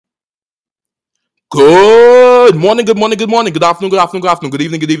Good morning, good morning, good morning, good afternoon, good afternoon, good afternoon, good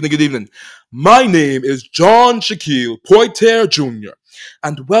evening, good evening, good evening. My name is John Shaquille Poitier Jr.,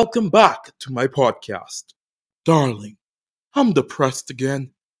 and welcome back to my podcast. Darling, I'm depressed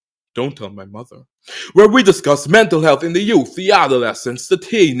again. Don't tell my mother. Where we discuss mental health in the youth, the adolescents, the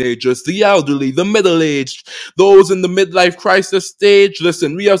teenagers, the elderly, the middle aged, those in the midlife crisis stage.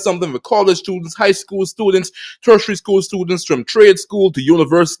 Listen, we have something for college students, high school students, tertiary school students, from trade school to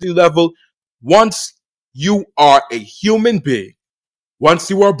university level. Once you are a human being, once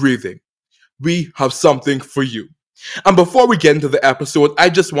you are breathing, we have something for you. And before we get into the episode,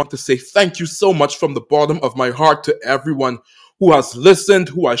 I just want to say thank you so much from the bottom of my heart to everyone who has listened,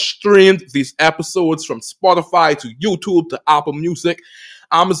 who has streamed these episodes from Spotify to YouTube to Apple Music,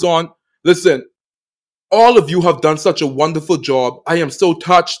 Amazon. Listen, all of you have done such a wonderful job. I am so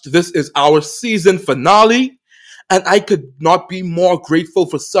touched. This is our season finale, and I could not be more grateful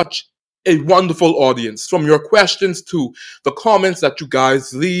for such a wonderful audience. From your questions to the comments that you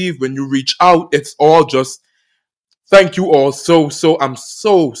guys leave when you reach out, it's all just thank you all I'm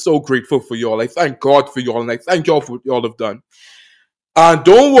so grateful for y'all. I thank God for y'all, and I thank y'all for what y'all have done. And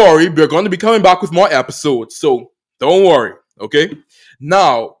don't worry, we're going to be coming back with more episodes, so don't worry, okay?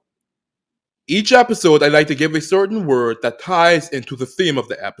 Now, each episode, I like to give a certain word that ties into the theme of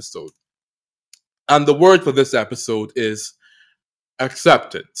the episode. And the word for this episode is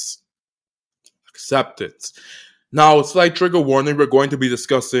acceptance. Acceptance. Now, slight trigger warning, we're going to be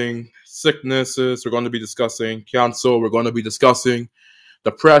discussing sicknesses, we're going to be discussing cancer, we're going to be discussing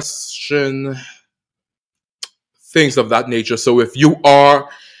depression, things of that nature. So if you are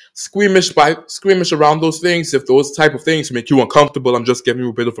squeamish around those things, if those type of things make you uncomfortable, I'm just giving you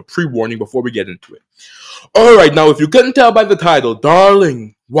a bit of a pre-warning before we get into it. All right, now if you couldn't tell by the title,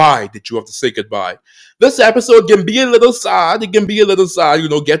 darling, why did you have to say goodbye? This episode can be a little sad. It can be a little sad,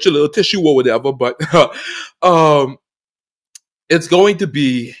 get your little tissue or whatever, but it's going to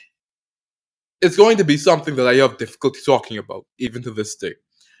be something that I have difficulty talking about, even to this day.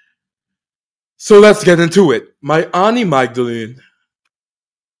 So let's get into it. My Auntie Magdalene,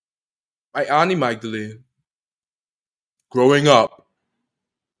 growing up,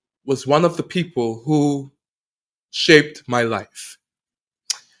 was one of the people who shaped my life.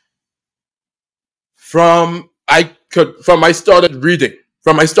 From I started reading,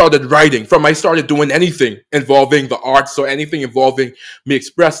 from I started writing, from I started doing anything involving the arts or anything involving me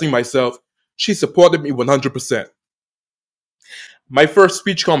expressing myself, she supported me 100%. My first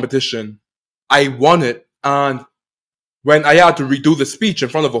speech competition, I won it, and when I had to redo the speech in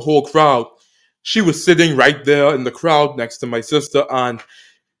front of a whole crowd, she was sitting right there in the crowd next to my sister, and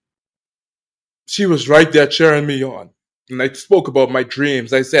she was right there cheering me on. And I spoke about my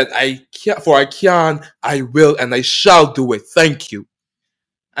dreams. I said, I can, I will, and I shall do it. Thank you.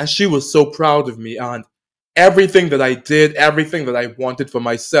 And she was so proud of me, and everything that I did, everything that I wanted for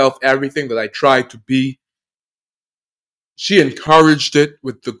myself, everything that I tried to be, she encouraged it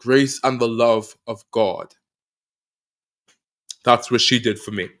with the grace and the love of God. That's what she did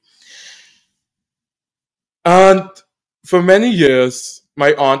for me. And for many years,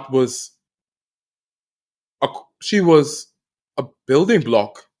 my aunt was a building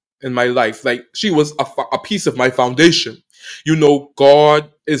block in my life. Like, she was a piece of my foundation.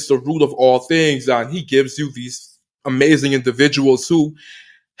 God is the root of all things, and He gives you these amazing individuals who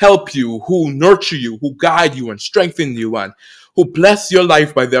help you, who nurture you, who guide you and strengthen you, and who bless your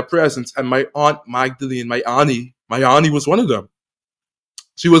life by their presence. And my Aunt Magdalene, my auntie was one of them.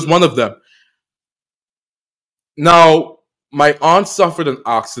 She was one of them. Now, my aunt suffered an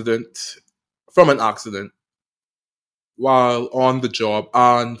accident while on the job,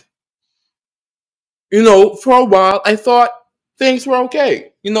 and for a while I thought things were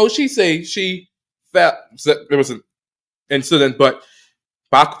okay. She say she felt there was an incident, but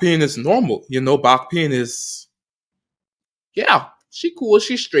back pain is normal. Back pain is, yeah, she cool,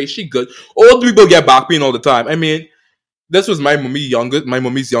 she straight, she good. Old people get back pain all the time. I mean, this was my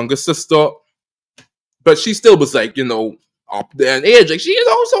mommy's younger sister, but she still was like, up there in age. Like, she is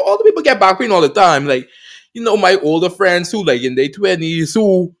also, all the people get back pain all the time. Like, my older friends who like in their 20s,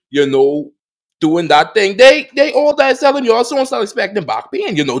 who, doing that thing, they all that telling you also start expecting back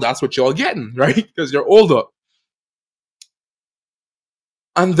pain. That's what y'all getting, right? Because you're older.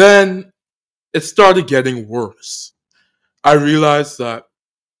 And then it started getting worse. I realized that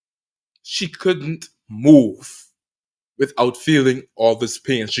she couldn't move without feeling all this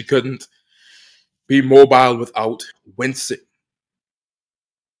pain. She couldn't be mobile without wincing.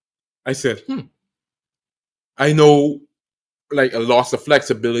 I said, I know, like, a loss of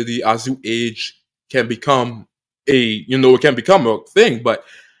flexibility as you age can become a thing, but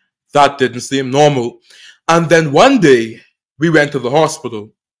That didn't seem normal. And then one day, we went to the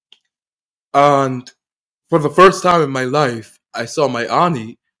hospital. And for the first time in my life, I saw my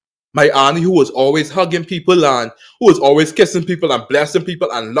auntie who was always hugging people and who was always kissing people and blessing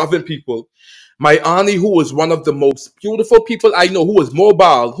people and loving people. My auntie who was one of the most beautiful people I know, who was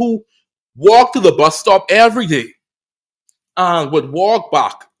mobile, who walked to the bus stop every day and would walk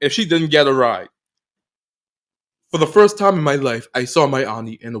back if she didn't get a ride. For the first time in my life, I saw my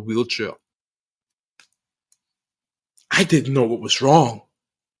auntie in a wheelchair. I didn't know what was wrong.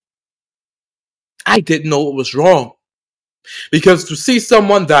 I didn't know what was wrong. Because to see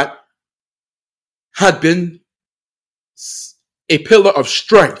someone that had been a pillar of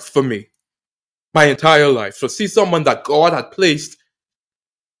strength for me my entire life, to see someone that God had placed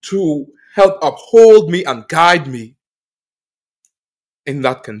to help uphold me and guide me in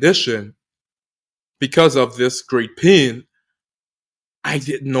that condition because of this great pain, I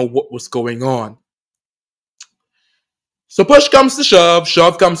didn't know what was going on. So push comes to shove,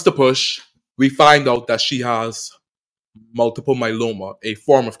 shove comes to push. We find out that she has multiple myeloma, a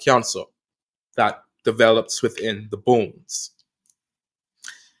form of cancer that develops within the bones.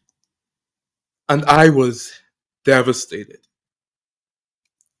 And I was devastated.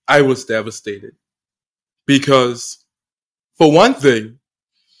 I was devastated because, for one thing,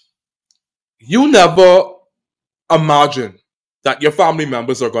 you never imagine that your family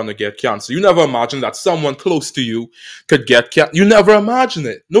members are going to get cancer. You never imagine that someone close to you could get cancer. You never imagine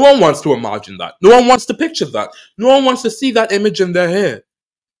it. No one wants to imagine that. No one wants to picture that. No one wants to see that image in their head.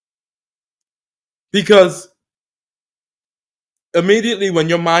 Because immediately when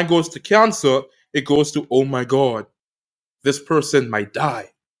your mind goes to cancer, it goes to, oh my God, this person might die.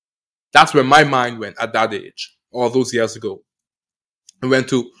 That's where my mind went at that age, all those years ago. It went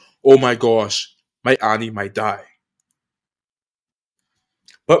to, oh my gosh, my auntie might die.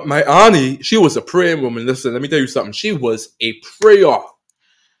 But my auntie, she was a praying woman. Listen, let me tell you something. She was a prayer.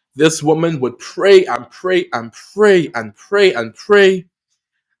 This woman would pray and pray and pray and pray and pray.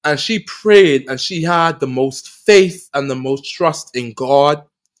 And she prayed and she had the most faith and the most trust in God.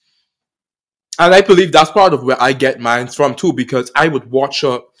 And I believe that's part of where I get mine from too, because I would watch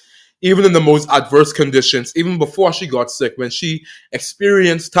her even in the most adverse conditions, even before she got sick, when she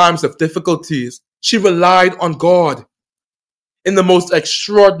experienced times of difficulties, she relied on God in the most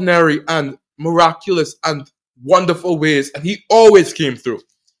extraordinary and miraculous and wonderful ways. And he always came through,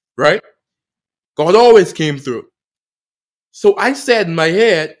 right? God always came through. So I said in my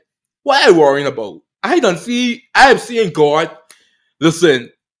head, what are you worrying about? I have seen God.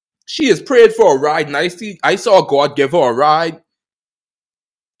 Listen, she has prayed for a ride, and I saw God give her a ride.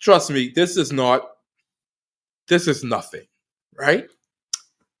 Trust me, this is nothing, right?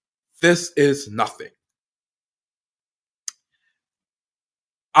 This is nothing.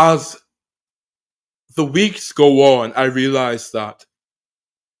 As the weeks go on, I realize that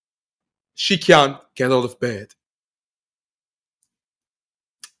she can't get out of bed.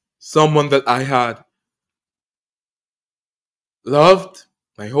 Someone that I had loved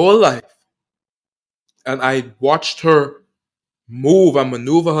my whole life, and I watched her move and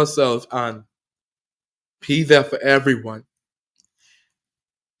maneuver herself and be there for everyone.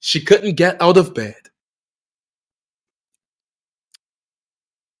 She couldn't get out of bed.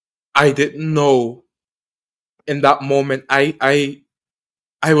 I didn't know in that moment. I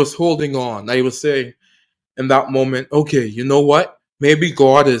was holding on. I was saying in that moment, okay, you know what? Maybe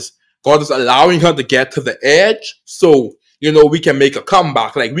God is allowing her to get to the edge, so we can make a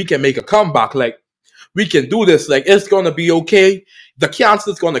comeback. Like we can make a comeback. Like we can do this. Like it's gonna be okay. The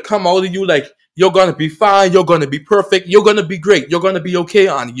cancer's gonna come out of you. Like you're gonna be fine. You're gonna be perfect. You're gonna be great. You're gonna be okay,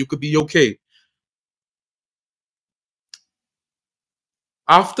 Annie. You could be okay.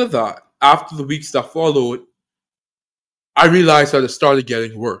 After that, after the weeks that followed, I realized that it started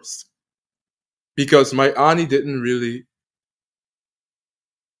getting worse because my auntie didn't really.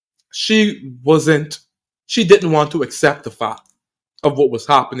 She wasn't. She didn't want to accept the fact of what was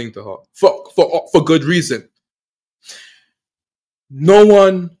happening to her for good reason. No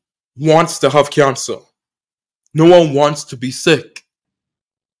one wants to have cancer. No one wants to be sick.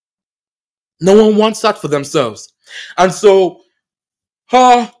 No one wants that for themselves. And so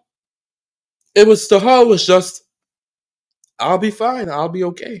her, it was just, I'll be fine. I'll be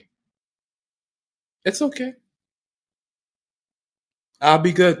okay. It's okay. I'll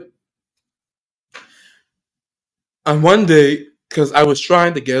be good. And one day, because I was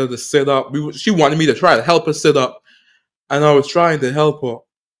trying to get her to sit up, she wanted me to try to help her sit up. And I was trying to help her.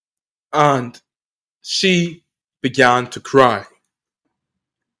 And she began to cry.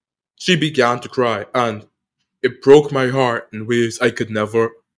 She began to cry. And it broke my heart in ways I could never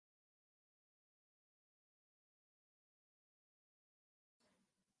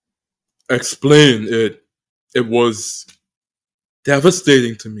explain it. It was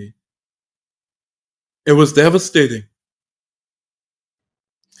devastating to me. It was devastating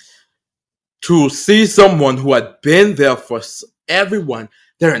to see someone who had been there for everyone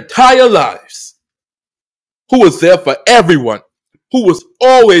their entire lives, who was there for everyone, who was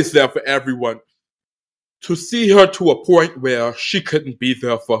always there for everyone, to see her to a point where she couldn't be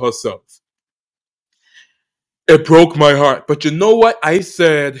there for herself. It broke my heart. But you know what? I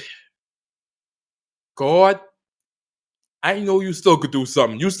said, God, I know you still could do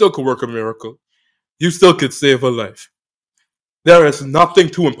something. You still could work a miracle. You still could save her life. There is nothing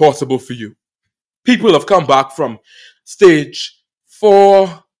too impossible for you. People have come back from stage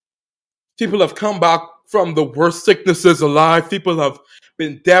 4. People have come back from the worst sicknesses alive. People have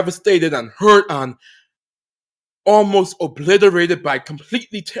been devastated and hurt and almost obliterated by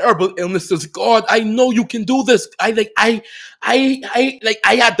completely terrible illnesses. God, I know you can do this. I had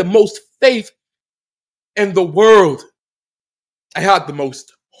the most faith in the world. I had the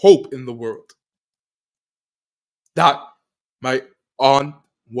most hope in the world that my aunt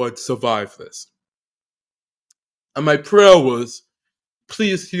would survive this. And my prayer was,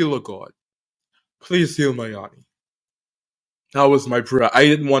 please heal her, God. Please heal my auntie. That was my prayer. I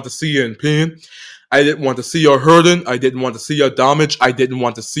didn't want to see her in pain. I didn't want to see her hurting. I didn't want to see her damaged. I didn't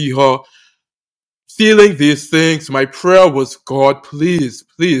want to see her feeling these things. My prayer was, God, please,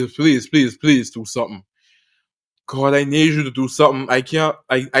 please, please, please, please do something. God, I need you to do something. I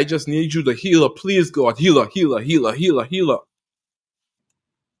just need you to heal her. Please, God, heal her, heal her, heal her, heal her, heal her.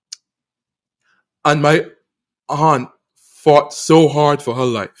 And my aunt fought so hard for her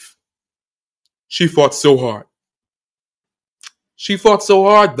life. She fought so hard. She fought so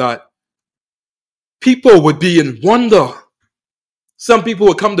hard that people would be in wonder. Some people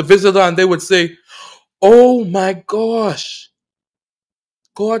would come to visit her and they would say, oh my gosh,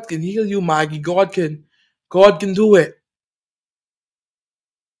 God can heal you, Maggie. God can do it.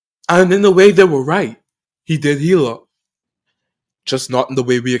 And in a way, they were right. He did heal her. Just not in the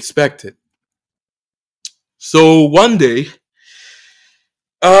way we expected. So one day,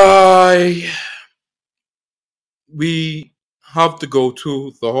 we have to go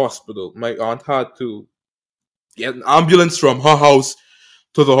to the hospital. My aunt had to get an ambulance from her house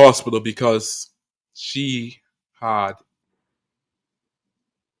to the hospital because she had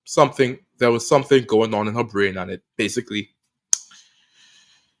there was something going on in her brain, and it basically,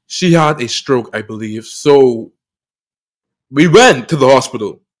 she had a stroke, I believe. So we went to the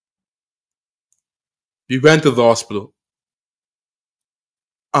hospital.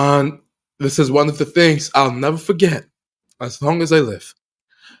 And this is one of the things I'll never forget as long as I live.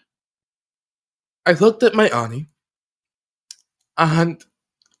 I looked at my auntie and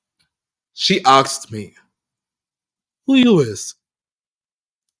she asked me, who you is?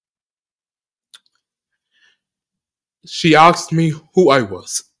 She asked me who I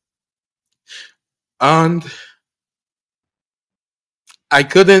was. And I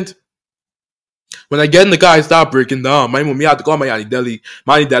couldn't. When I get in the car, I start breaking down. My mommy had to call my auntie Deli.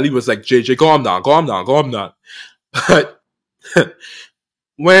 My auntie Deli was like, JJ, calm down, calm down, calm down. But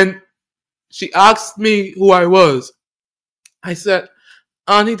when she asked me who I was, I said,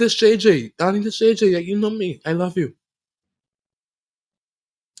 Auntie, this JJ. Auntie, this JJ. You know me. I love you.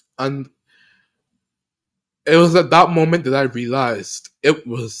 And it was at that moment that I realized it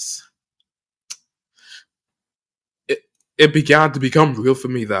began to become real for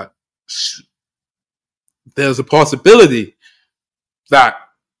me that there's a possibility that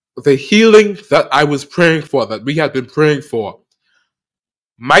the healing that I was praying for, that we had been praying for,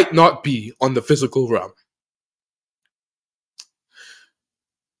 might not be on the physical realm.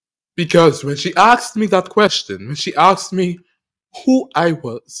 Because when she asked me that question, when she asked me who I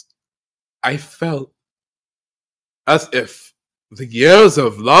was, I felt as if the years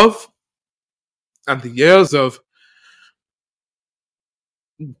of love and the years of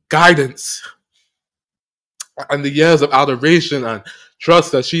guidance and the years of adoration and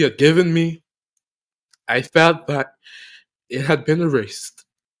trust that she had given me, I felt that it had been erased.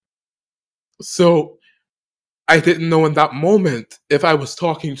 So I didn't know in that moment if I was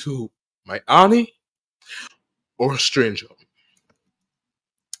talking to my auntie or a stranger.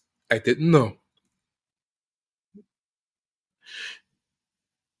 I didn't know.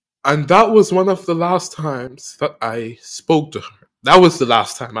 And that was one of the last times that I spoke to her. That was the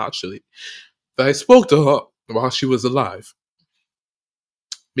last time, actually, that I spoke to her while she was alive.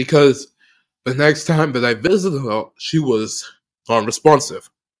 Because the next time that I visited her, she was unresponsive.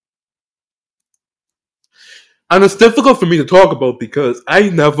 And it's difficult for me to talk about because I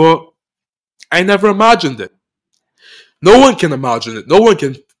never imagined it. No one can imagine it. No one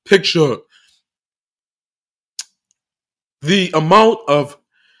can picture the amount of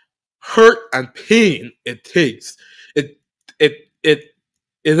hurt and pain it takes. It it it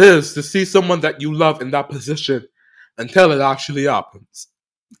it is to see someone that you love in that position until it actually happens.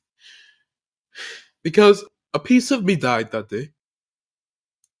 Because a piece of me died that day.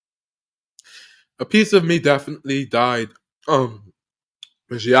 A piece of me definitely died.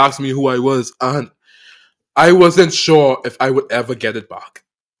 When she asked me who I was, and I wasn't sure if I would ever get it back,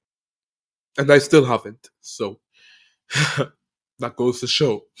 and I still haven't. So that goes to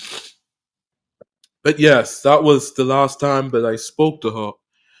show. But yes, that was the last time that I spoke to her.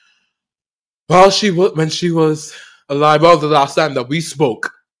 When she was alive. Well, the last time that we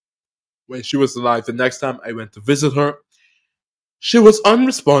spoke when she was alive. The next time I went to visit her, she was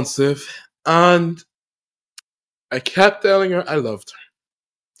unresponsive, and I kept telling her I loved her.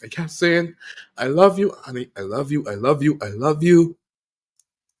 I kept saying, I love you, honey. I love you. I love you. I love you.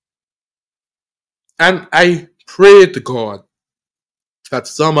 And I prayed to God that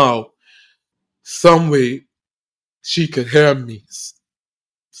somehow, some way, she could hear me.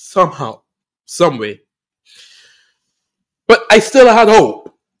 Somehow, some way. But I still had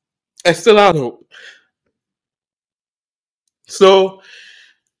hope. I still had hope. So,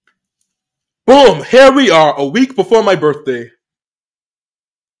 boom, here we are, a week before my birthday.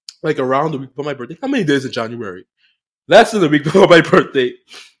 Like around a week before my birthday. How many days in January? Less than a week before my birthday.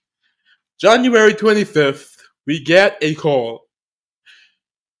 January 25th, we get a call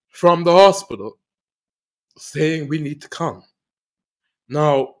from the hospital saying we need to come.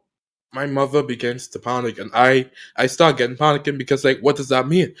 Now, my mother begins to panic, and I start getting panicking because, like, what does that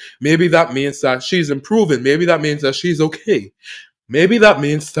mean? Maybe that means that she's improving. Maybe that means that she's okay. Maybe that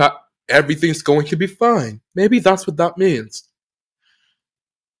means that everything's going to be fine. Maybe that's what that means.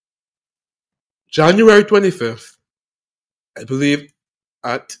 January 25th, I believe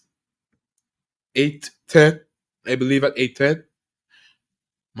at 8:10,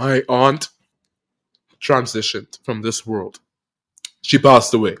 my aunt transitioned from this world. She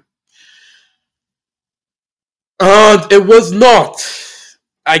passed away. And it was not.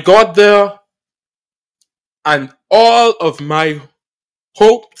 I got there, and all of my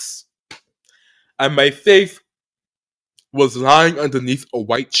hopes and my faith was lying underneath a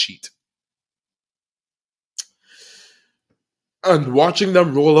white sheet. And watching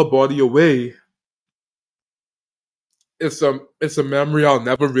them roll her body away, it's a memory I'll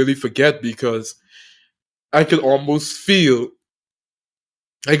never really forget, because I could almost feel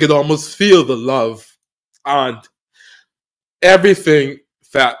the love and everything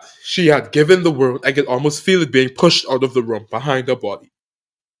that she had given the world. I could almost feel it being pushed out of the room behind her body.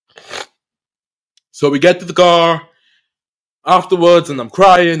 So we get to the car afterwards, and I'm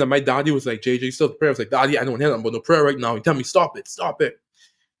crying, and my daddy was like, JJ, you still have to pray. I was like, Daddy, I don't hear nothing but no prayer right now. He tell me, stop it.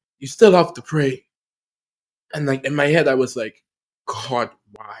 You still have to pray. And like in my head, I was like, God,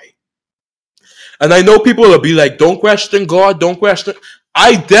 why? And I know people will be like, don't question God, don't question.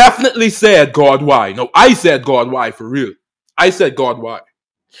 I definitely said, God, why? No, I said, God, why, for real. I said, God, why?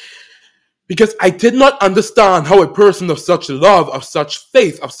 Because I did not understand how a person of such love, of such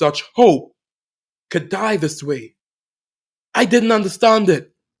faith, of such hope could die this way. I didn't understand it.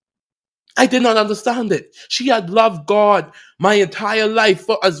 I did not understand it. She had loved God my entire life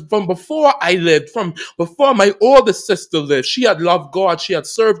from before I lived, from before my oldest sister lived. She had loved God. She had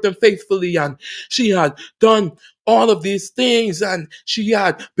served Him faithfully, and she had done all of these things, and she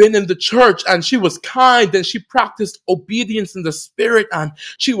had been in the church, and she was kind, and she practiced obedience in the spirit, and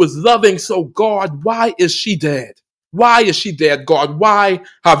she was loving. So God, why is she dead? Why is she dead, God? Why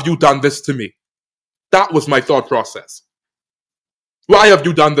have you done this to me? That was my thought process. Why have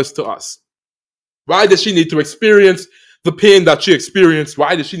you done this to us? Why did she need to experience the pain that she experienced?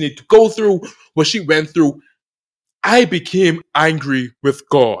 Why did she need to go through what she went through? I became angry with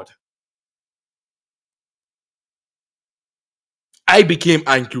God. I became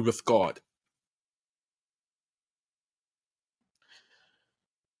angry with God.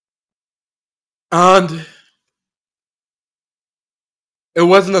 And it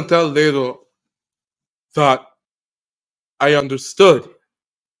wasn't until later that I understood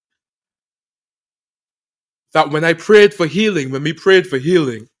that when we prayed for healing,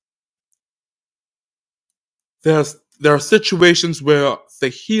 there are situations where the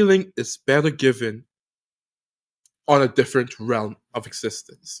healing is better given on a different realm of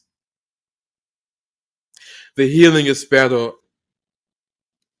existence. The healing is better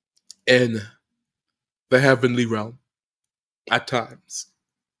in the heavenly realm at times.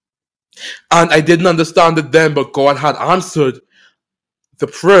 And I didn't understand it then, but God had answered the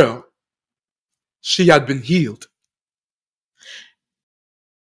prayer. She had been healed.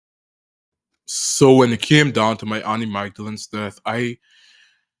 So when it came down to my Auntie Magdalene's death, I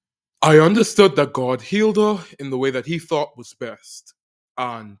understood that God healed her in the way that He thought was best,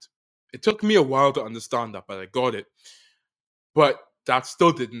 and it took me a while to understand that, but I got it. But that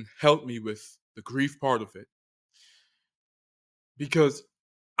still didn't help me with the grief part of it, because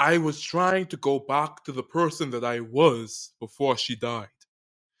I was trying to go back to the person that I was before she died.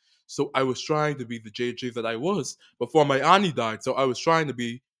 So I was trying to be the JJ that I was before my auntie died. So I was trying to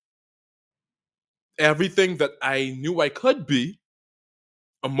be everything that I knew I could be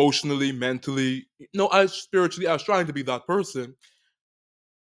emotionally, mentally, no, I spiritually, I was trying to be that person.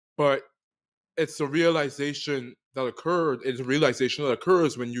 But it's a realization that occurred. It's a realization that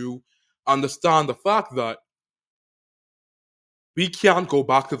occurs when you understand the fact that we can't go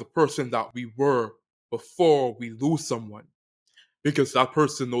back to the person that we were before we lose someone, because that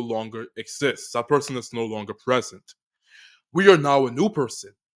person no longer exists. That person is no longer present. We are now a new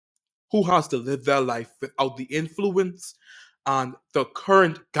person who has to live their life without the influence and the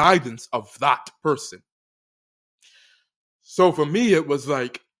current guidance of that person. So for me, it was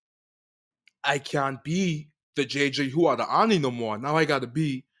like, I can't be the JJ who are the Ani no more. Now I gotta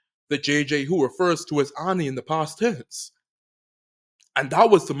be the JJ who refers to as Ani in the past tense. And that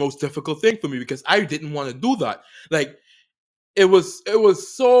was the most difficult thing for me, because I didn't want to do that. Like, it was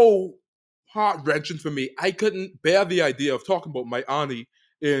so heart wrenching for me. I couldn't bear the idea of talking about my Ani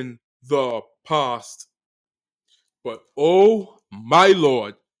in the past. But oh my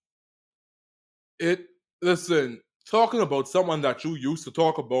lord, it listen, talking about someone that you used to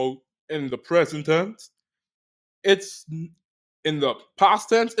talk about in the present tense, it's in the past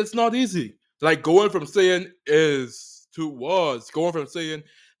tense, it's not easy. Like going from saying is to was, going from saying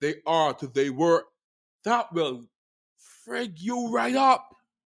they are to they were, that will frig you right up.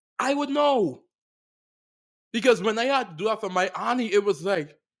 I would know. Because when I had to do that for my auntie, it was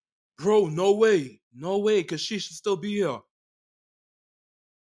like, bro, no way. No way, because she should still be here.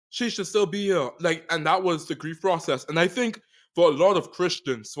 She should still be here. Like, and that was the grief process. And I think for a lot of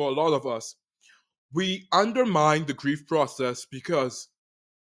Christians, for a lot of us, we undermine the grief process because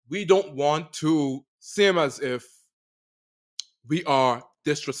we don't want to seem as if we are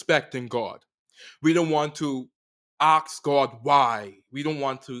disrespecting God. We don't want to ask God why. We don't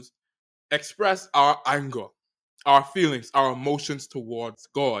want to express our anger, our feelings, our emotions towards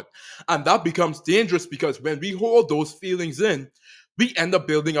God. And that becomes dangerous because when we hold those feelings in, we end up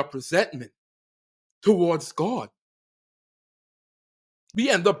building up resentment towards God. We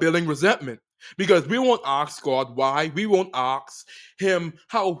end up building resentment because we won't ask God why. We won't ask Him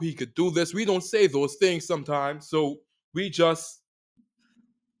how He could do this. We don't say those things sometimes. So we just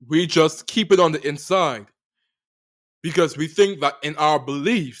keep it on the inside because we think that in our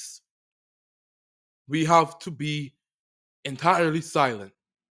beliefs we have to be entirely silent.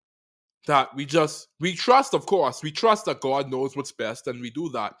 That we trust, of course, we trust that God knows what's best, and we do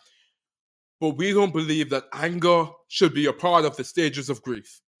that. But we don't believe that anger should be a part of the stages of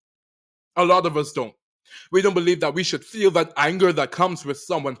grief. A lot of us don't. We don't believe that we should feel that anger that comes with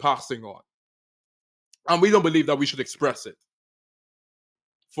someone passing on. And we don't believe that we should express it.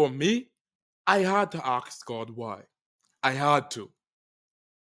 For me, I had to ask God why. I had to.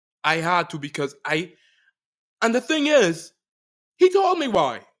 I had to because and the thing is, He told me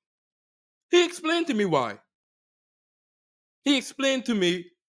why. He explained to me why. He explained to me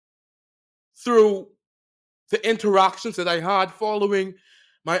through the interactions that I had following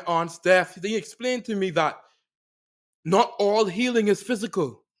my aunt's death. He explained to me that not all healing is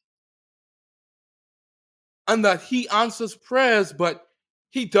physical and that He answers prayers, but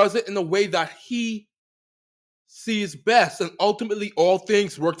He does it in a way that He sees best, and ultimately all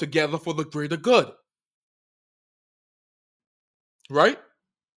things work together for the greater good. Right?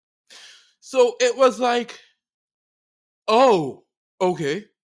 So it was like, oh, okay,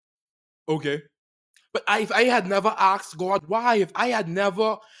 okay. But if I had never asked God why, if I had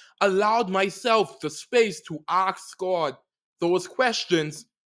never allowed myself the space to ask God those questions,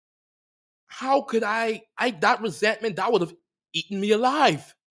 how could I that resentment, that would have eaten me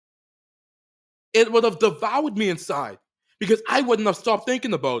alive. It would have devoured me inside because I wouldn't have stopped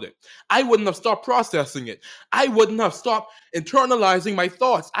thinking about it. I wouldn't have stopped processing it. I wouldn't have stopped internalizing my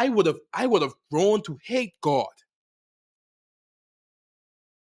thoughts. I would have grown to hate God.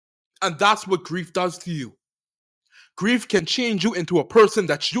 And that's what grief does to you. Grief can change you into a person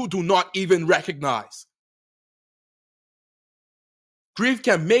that you do not even recognize. Grief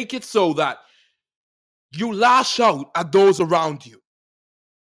can make it so that you lash out at those around you,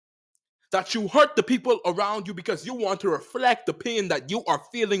 that you hurt the people around you because you want to reflect the pain that you are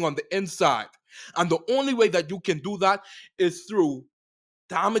feeling on the inside. And the only way that you can do that is through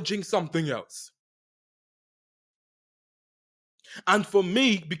damaging something else. And for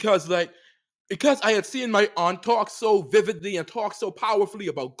me, because I had seen my aunt talk so vividly and talk so powerfully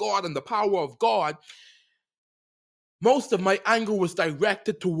about God and the power of God, most of my anger was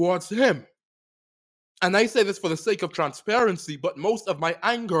directed towards him. And I say this for the sake of transparency, but most of my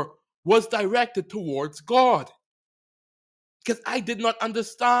anger was directed towards God. Because I did not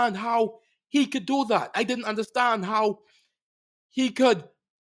understand how he could do that. I didn't understand how he could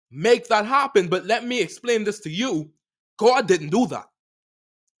make that happen. But let me explain this to you. God didn't do that.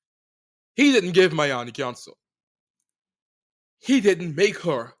 He didn't give my auntie cancer. He didn't make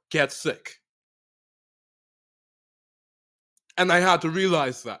her get sick. And I had to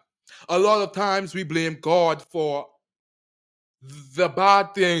realize that. A lot of times we blame God for the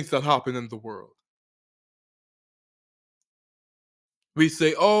bad things that happen in the world. We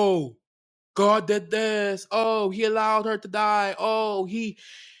say, oh, God did this. Oh, he allowed her to die. Oh, he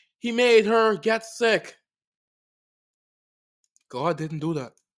made her get sick. God didn't do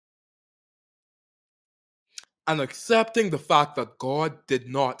that. And accepting the fact that God did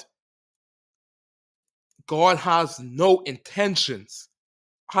not, God has no intentions,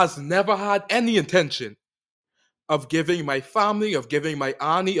 has never had any intention of giving my family, of giving my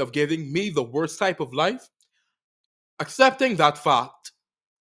auntie, of giving me the worst type of life. Accepting that fact,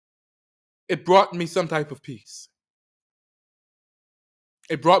 it brought me some type of peace.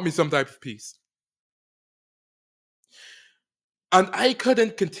 It brought me some type of peace. And I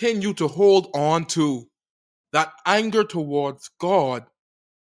couldn't continue to hold on to that anger towards God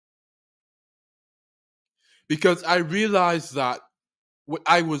because I realized that what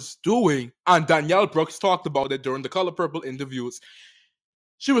I was doing, and Danielle Brooks talked about it during the Color Purple interviews.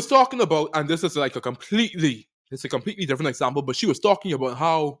 She was talking about, and this is like it's a completely different example, but she was talking about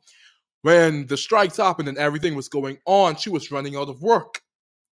how when the strikes happened and everything was going on, she was running out of work.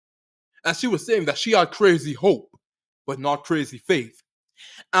 And she was saying that she had crazy hope, but not crazy faith.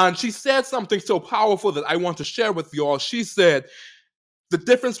 And she said something so powerful that I want to share with you all. She said the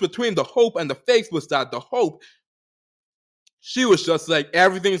difference between the hope and the faith was that the hope, she was just like,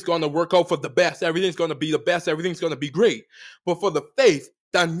 everything's going to work out for the best. Everything's going to be the best. Everything's going to be great. But for the faith,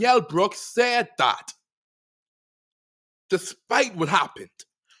 Danielle Brooks said that despite what happened,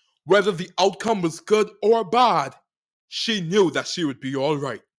 whether the outcome was good or bad, she knew that she would be all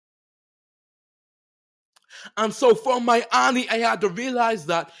right. And so for my auntie, I had to realize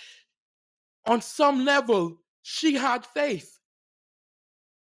that on some level, she had faith.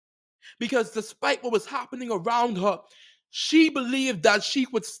 Because despite what was happening around her, she believed that she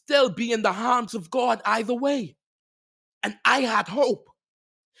would still be in the hands of God either way. And I had hope.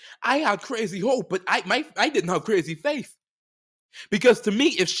 I had crazy hope, but I didn't have crazy faith. Because to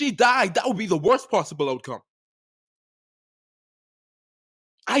me, if she died, that would be the worst possible outcome.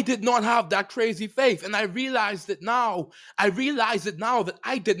 I did not have that crazy faith. And I realized it now. I realize it now that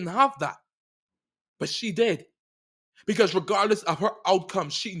I didn't have that. But she did. Because regardless of her outcome,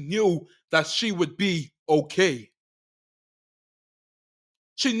 she knew that she would be okay.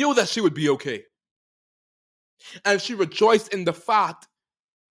 She knew that she would be okay. And she rejoiced in the fact,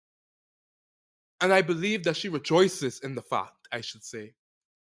 and I believe that she rejoices in the fact, I should say,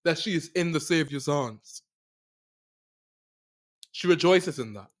 that she is in the Savior's arms. She rejoices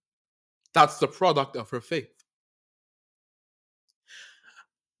in that. That's the product of her faith.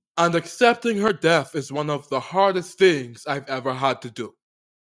 And accepting her death is one of the hardest things I've ever had to do.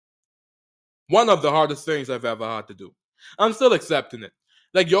 One of the hardest things I've ever had to do. I'm still accepting it.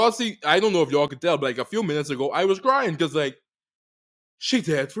 Like, y'all see, I don't know if y'all could tell, but like a few minutes ago, I was crying because, like, she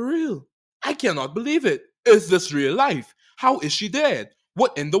dead for real. I cannot believe it. Is this real life? How is she dead?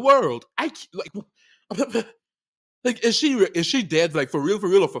 What in the world? Like, is she dead, like, for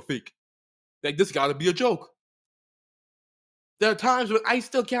real, or for fake? Like, this gotta be a joke. There are times when I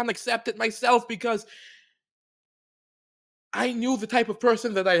still can't accept it myself because I knew the type of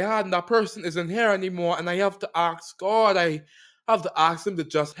person that I had, and that person isn't here anymore, and I have to ask God, I have to ask him to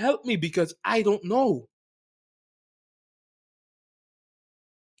just help me because I don't know.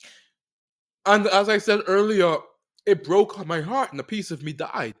 And as I said earlier, it broke my heart and a piece of me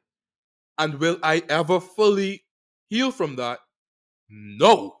died. And will I ever fully heal from that?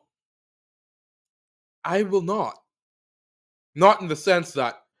 No. I will not. Not in the sense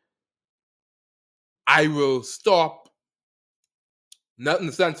that I will stop. Not in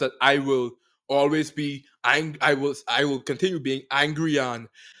the sense that I will always be I will continue being angry and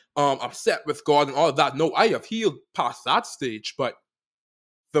upset with God and all of that. No, I have healed past that stage, but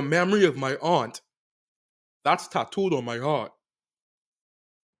the memory of my aunt, that's tattooed on my heart.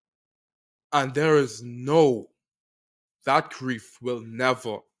 And there is no that grief will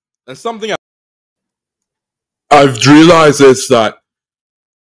never. And something I've realized is that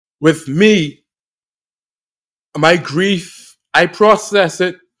with me, my grief, I process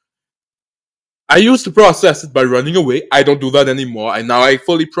it. I used to process it by running away. I don't do that anymore. And now I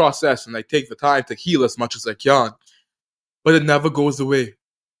fully process and I take the time to heal as much as I can. But it never goes away.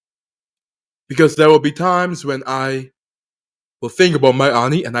 Because there will be times when I will think about my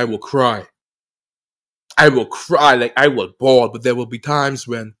auntie and I will cry. I will cry, like I will bawl, but there will be times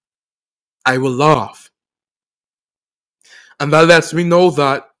when I will laugh. And that lets me know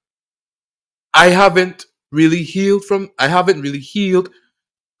that I haven't really healed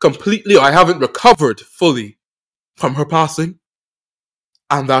completely, or I haven't recovered fully from her passing.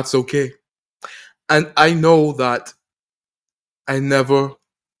 And that's okay. And I know that I never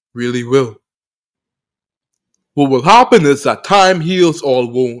really will. What will happen is that time heals all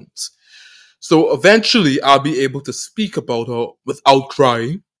wounds. So eventually I'll be able to speak about her without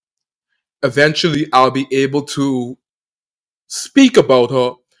crying. Eventually I'll be able to speak about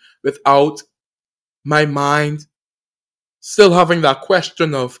her without my mind still having that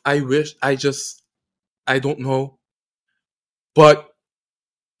question of, I wish, I don't know. But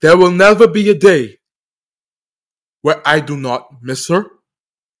there will never be a day where I do not miss her.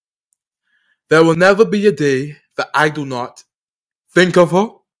 There will never be a day that I do not think of her.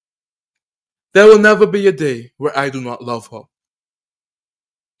 There will never be a day where I do not love her.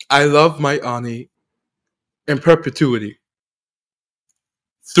 I love my auntie in perpetuity,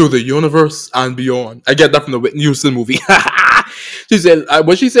 through the universe and beyond. I get that from the Whitney Houston movie. She said,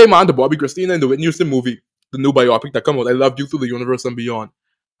 what she say, man, the Bobby Christina in the Whitney Houston movie, the new biopic that come out, I love you through the universe and beyond.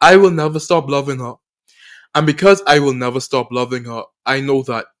 I will never stop loving her. And because I will never stop loving her, I know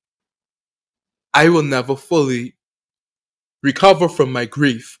that I will never fully recover from my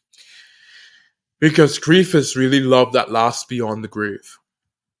grief. Because grief is really love that lasts beyond the grave.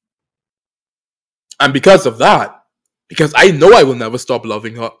 And because of that, because I know I will never stop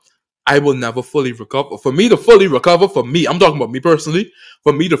loving her, I will never fully recover. For me to fully recover, for me, I'm talking about me personally,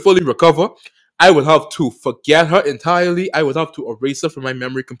 for me to fully recover, I would have to forget her entirely. I would have to erase her from my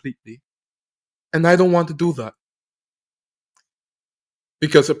memory completely. And I don't want to do that.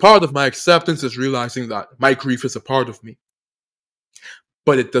 Because a part of my acceptance is realizing that my grief is a part of me.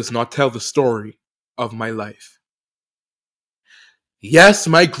 But it does not tell the story of my life. Yes,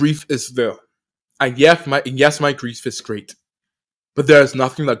 my grief is there. And yes, my grief is great. But there is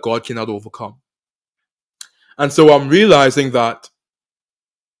nothing that God cannot overcome. And so I'm realizing that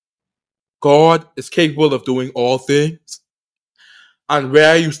God is capable of doing all things. And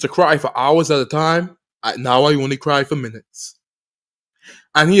where I used to cry for hours at a time, now I only cry for minutes.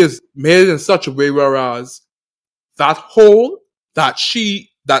 And He has made it in such a way whereas that hole that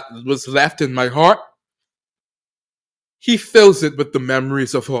was left in my heart, He fills it with the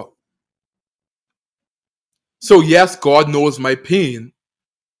memories of her. So yes, God knows my pain,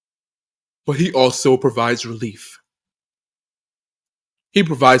 but He also provides relief. He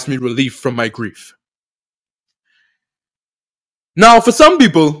provides me relief from my grief. Now, for some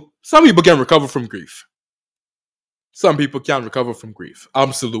people can recover from grief. Some people can recover from grief.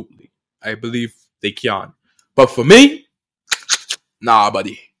 Absolutely. I believe they can. But for me, nah,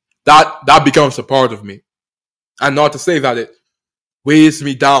 buddy. That becomes a part of me. And not to say that it weighs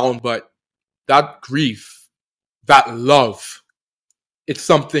me down, but that grief, that love, it's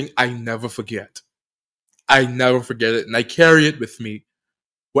something I never forget. I never forget it. And I carry it with me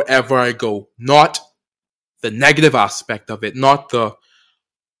wherever I go. Not the negative aspect of it, not the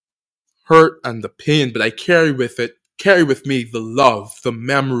hurt and the pain, but I carry with me the love, the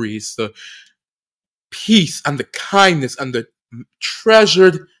memories, the peace and the kindness and the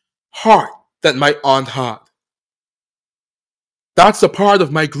treasured heart that my aunt had. That's a part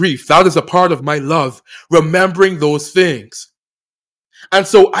of my grief. That is a part of my love, remembering those things. And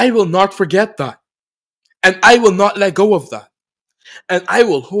so I will not forget that. And I will not let go of that. And I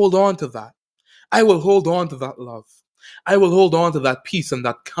will hold on to that. I will hold on to that love. I will hold on to that peace and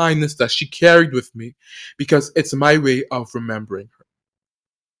that kindness that she carried with me because it's my way of remembering her.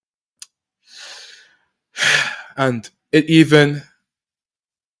 And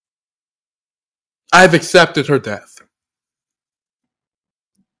I've accepted her death.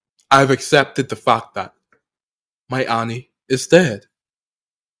 I've accepted the fact that my Annie is dead.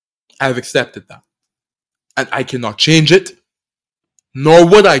 I've accepted that. And I cannot change it, nor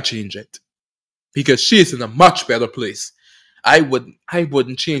would I change it, because she is in a much better place. I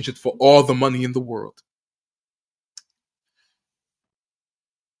wouldn't change it for all the money in the world.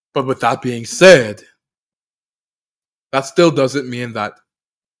 But with that being said, that still doesn't mean that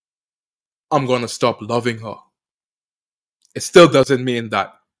I'm going to stop loving her. it still doesn't mean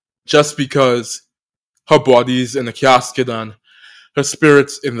that just because her body's in a casket and her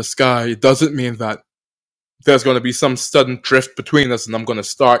spirit's in the sky, it doesn't mean that there's going to be some sudden drift between us and I'm going to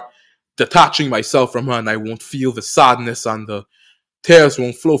start detaching myself from her and I won't feel the sadness and the tears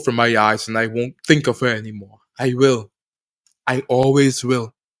won't flow from my eyes and I won't think of her anymore. I will. I always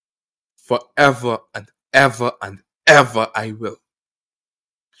will. Forever and ever and ever I will.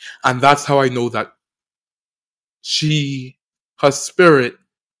 And that's how I know that her spirit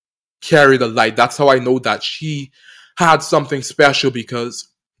carried a light. That's how I know that she had something special, because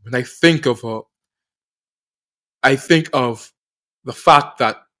when I think of her, I think of the fact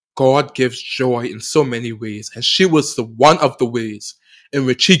that God gives joy in so many ways, and she was the one of the ways in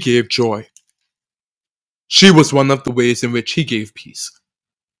which he gave joy. She was one of the ways in which he gave peace.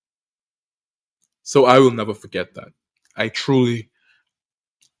 So I will never forget that. I truly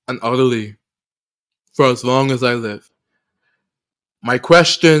and utterly, for as long as I live. My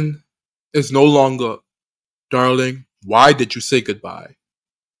question is no longer, darling, why did you say goodbye?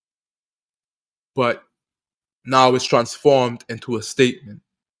 But now it's transformed into a statement.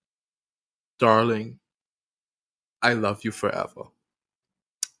 Darling, I love you forever.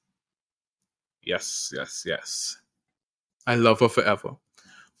 Yes, yes, yes. I love her forever.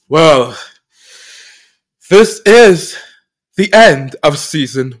 Well, this is the end of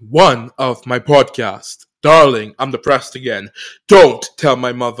season 1 of my podcast. Darling, I'm depressed again. Don't tell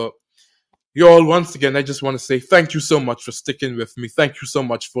my mother. Y'all, once again, I just want to say thank you so much for sticking with me. Thank you so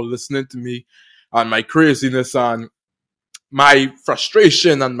much for listening to me and my craziness and my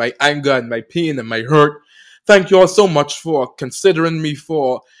frustration and my anger and my pain and my hurt. Thank you all so much for considering me,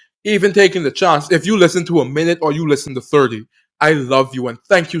 for even taking the chance. If you listen to a minute or you listen to 30, I love you and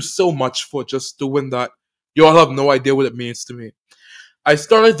thank you so much for just doing that. You all have no idea what it means to me. I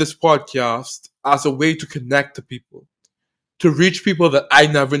started this podcast as a way to connect to people, to reach people that I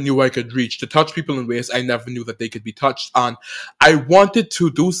never knew I could reach, to touch people in ways I never knew that they could be touched. And I wanted to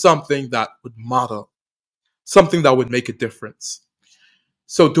do something that would matter, something that would make a difference.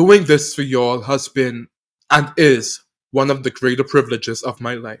 So doing this for y'all has been and is one of the greater privileges of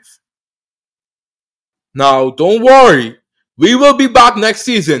my life. Now, don't worry. We will be back next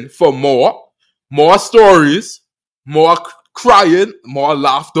season for more stories, more crying, more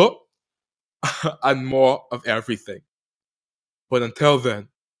laughter, and more of everything. But until then,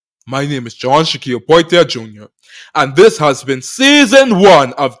 my name is John Shaquille Poitier Jr., and this has been season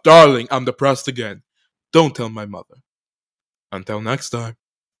 1 of Darling, I'm Depressed Again. Don't tell my mother. Until next time.